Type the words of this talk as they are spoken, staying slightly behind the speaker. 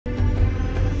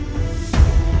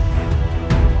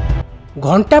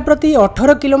घंटा प्रति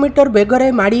 18 किलोमीटर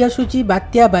बेगर माड़ी आसुची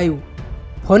बात्या वायु।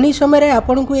 फनी समय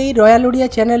आपण को यही रॉयल ओडिया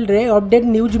चैनल रे अपडेट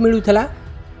न्यूज मिलूला।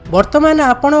 वर्तमान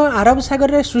आपण अरब सागर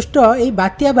रे सृष्ट यही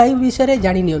बात्या वायु विषय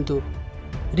जानि नियंतु।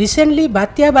 रिसेंटली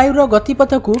बात्या वायुर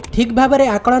गतिपथ को ठीक भाव में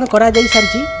आकलन करा जाई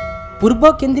सारिछि। पूर्व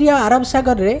केंद्रीय अरब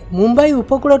सागर रे मुंबई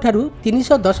उपकूल ठारू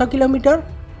 310 किलोमीटर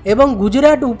एवं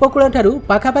गुजरात उपकूल ठारू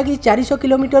पाखापाखि 400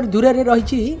 किलोमीटर दूर रे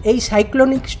रहिछि एही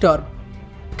साइक्लोनिक स्टॉर्म।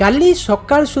 काली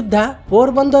सकाळ सुद्धा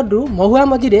पोरबंदर रु महुआ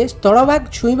मझिरे स्थलभाग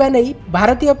छुईबा नहीं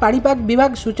भारतीय पाणीपाग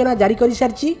विभाग सूचना जारी कर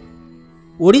सारी।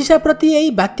 ओडिशा प्रति यही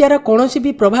बात्यार कौनसी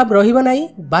भी प्रभाव रहिबो नहीं।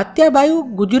 बात्या वायु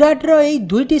गुजरात रो यही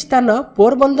दुईटी स्थान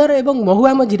पोरबंदर एवं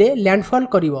महुआ मझिरे लैंडफॉल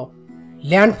करिवो।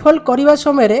 लैंडफॉल करने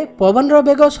समय पवन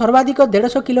वेग सर्वाधिक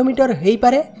 150 किलोमीटर हो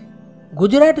पारे।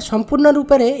 गुजरात संपूर्ण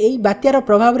रूप से यही बात्यार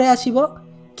प्रभाव रे आसिबो।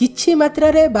 किछि मात्रा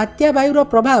रे बात्या वायुर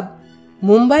प्रभाव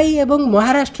मुंबई एवं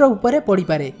महाराष्ट्र उपरे पड़ी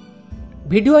पारे।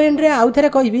 वीडियो एंड रे आउ थरे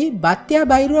कहबी बात्या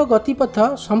वायुर गतिपथ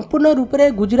संपूर्ण रूप से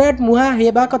गुजरात मुहा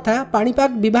हेबा कथा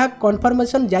पाणीपाग विभाग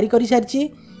कन्फर्मेशन जारी कर सारी।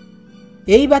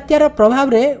 एही बात्यार प्रभाव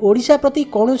रे ओडिशा प्रति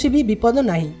कौनसी भी विपद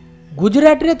नाही।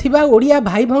 गुजरात रे थिबा ओडिया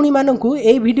भाई भौणी माननकु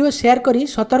एही वीडियो शेयर करी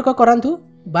सतर्क करंतु।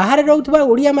 बाहर रहउथबा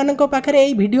ओडिया माननक पाखरे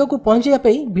एही वीडियो को पहुंचेबा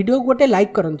पई वीडियो को गोटे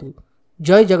लाइक करंतु।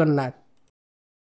 जय जगन्नाथ।